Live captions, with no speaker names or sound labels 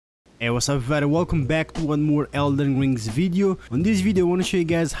Hey, what's up everybody, welcome back to one more Elden Rings video. On this video I want to show you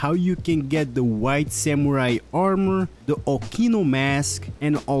guys how you can get the white samurai armor, the Okino mask,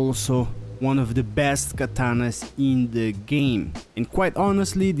 and also one of the best katanas in the game. And quite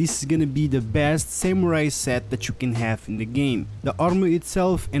honestly, this is gonna be the best samurai set that you can have in the game. The armor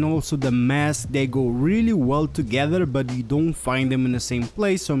itself and also the mask, they go really well together, but you don't find them in the same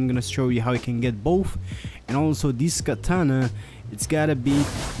place, so I'm gonna show you how you can get both. And also this katana, it's gotta be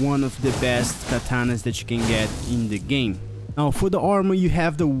one of the best katanas that you can get in the game. Now for the armor, you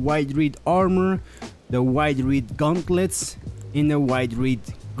have the white reed armor, the white reed gauntlets, and the white reed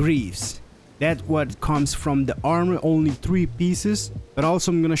greaves. That's what comes from the armor, only 3 pieces. But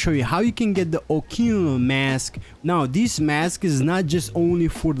also I'm gonna show you how you can get the Okino mask. Now this mask is not just only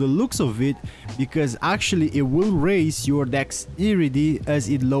for the looks of it, because actually it will raise your dexterity as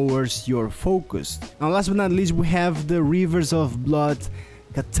it lowers your focus. Now last but not least, we have the Rivers of Blood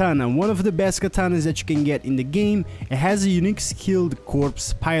katana, one of the best katanas that you can get in the game. It has a unique skilled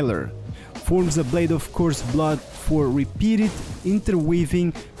corpse piler. Forms a blade of coarse blood for repeated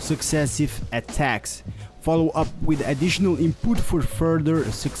interweaving successive attacks. Follow up with additional input for further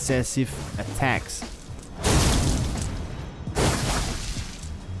successive attacks.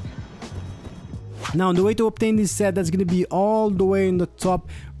 Now the way to obtain this set, that's gonna be all the way in the top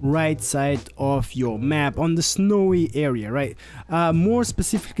right side of your map on the snowy area, right? More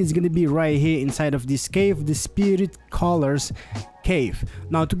specifically, it's gonna be right here inside of this cave, the Spirit Colors cave.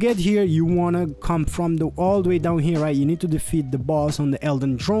 Now to get here, you want to come from the all the way down here, right? You need to defeat the boss on the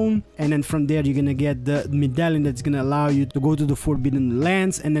Elden throne, and then from there you're gonna get the medallion that's gonna allow you to go to the Forbidden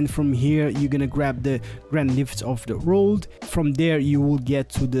Lands, and then from here you're gonna grab the Grand Lifts of the Road. From there you will get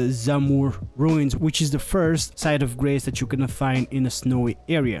to the Zamur ruins, which is the first site of grace that you're gonna find in a snowy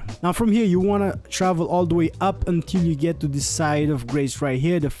area. Now from here you want to travel all the way up until you get to this side of grace right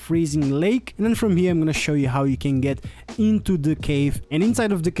here, the Freezing Lake, and then from here I'm gonna show you how you can get into the cave. And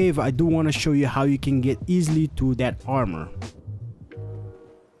inside of the cave, I do want to show you how you can get easily to that armor.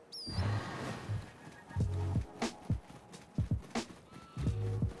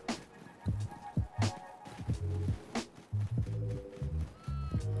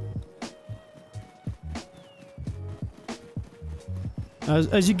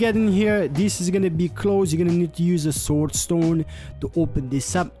 As you get in here, this is gonna be closed. You're gonna need to use a sword stone to open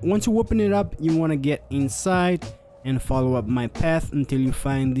this up. Once you open it up, you want to get inside and follow up my path until you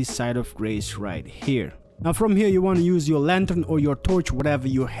find this side of grace right here. Now from here you want to use your lantern or your torch, whatever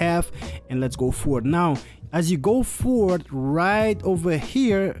you have, and let's go forward. Now as you go forward, right over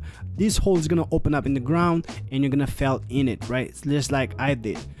here, this hole is gonna open up in the ground and you're gonna fall in it, right? It's just like I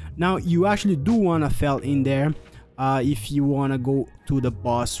did. Now you actually do want to fall in there if you want to go to the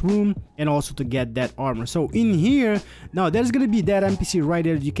boss room and also to get that armor. So in here, now there's gonna be that NPC right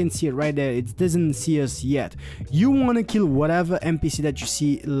there. You can see it right there. It doesn't see us yet. You want to kill whatever NPC that you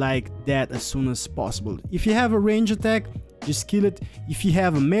see like that as soon as possible. If you have a range attack, just kill it. If you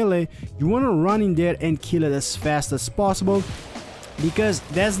have a melee, you want to run in there and kill it as fast as possible, because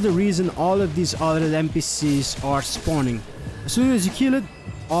that's the reason all of these other NPCs are spawning. As soon as you kill it,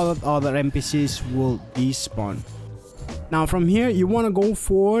 all of the other NPCs will despawn. Now from here you want to go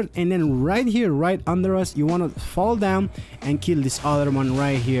forward, and then right here, right under us, you want to fall down and kill this other one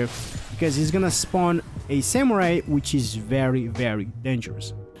right here, because he's gonna spawn a samurai, which is very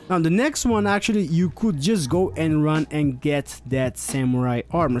dangerous. Now the next one, actually you could just go and run and get that samurai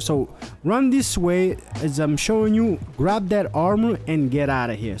armor. So run this way as I'm showing you, grab that armor and get out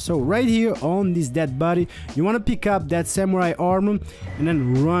of here. So right here on this dead body, you want to pick up that samurai armor and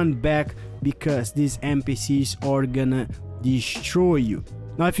then run back, because these NPCs are gonna destroy you.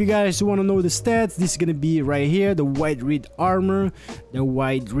 Now if you guys want to know the stats, this is gonna be right here: the white reed armor, the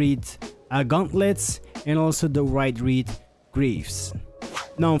white reed gauntlets, and also the white reed greaves.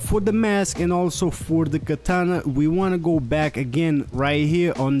 Now for the mask and also for the katana, we want to go back again right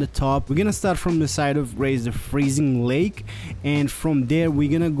here on the top. We're gonna start from the side of grace, the Freezing Lake, and from there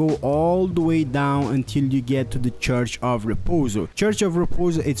we're gonna go all the way down until you get to the Church of Reposo. Church of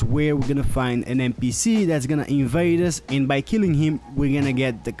Reposo, it's where we're gonna find an NPC that's gonna invade us, and by killing him we're gonna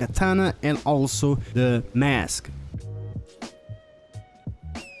get the katana and also the mask.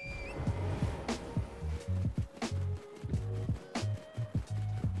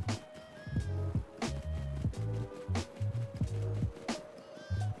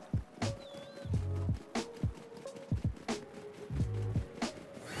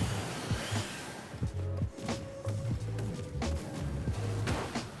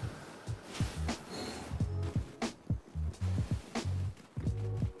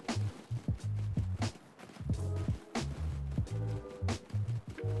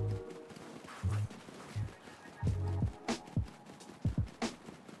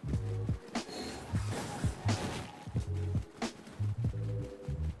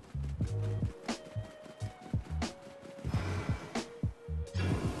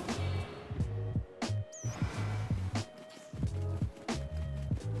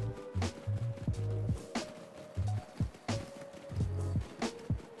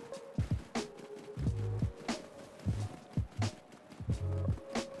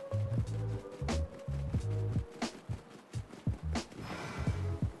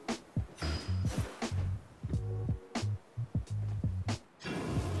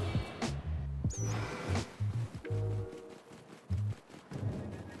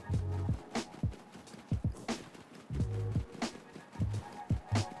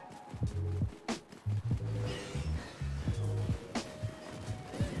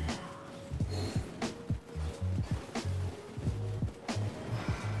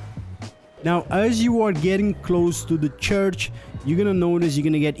 Now as you are getting close to the church, you're gonna notice you're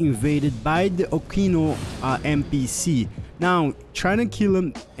gonna get invaded by the Okino NPC. Now try to kill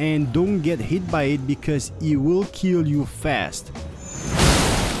him and don't get hit by it because he will kill you fast.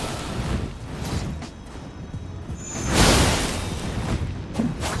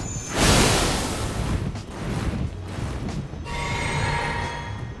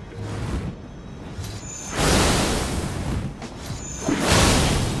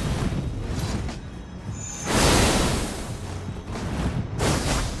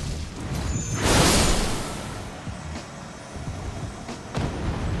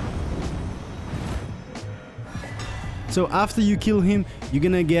 So after you kill him, you're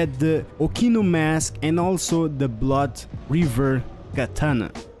gonna get the Okino mask and also the Blood River Katana.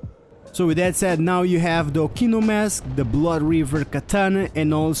 So with that said, now you have the Okino mask, the Blood River Katana,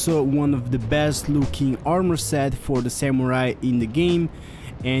 and also one of the best looking armor set for the samurai in the game,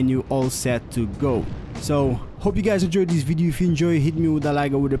 and you all set to go. So hope you guys enjoyed this video. If you enjoy, hit me with a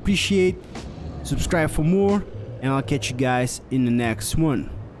like, I would appreciate. Subscribe for more, and I'll catch you guys in the next one.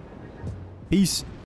 Peace.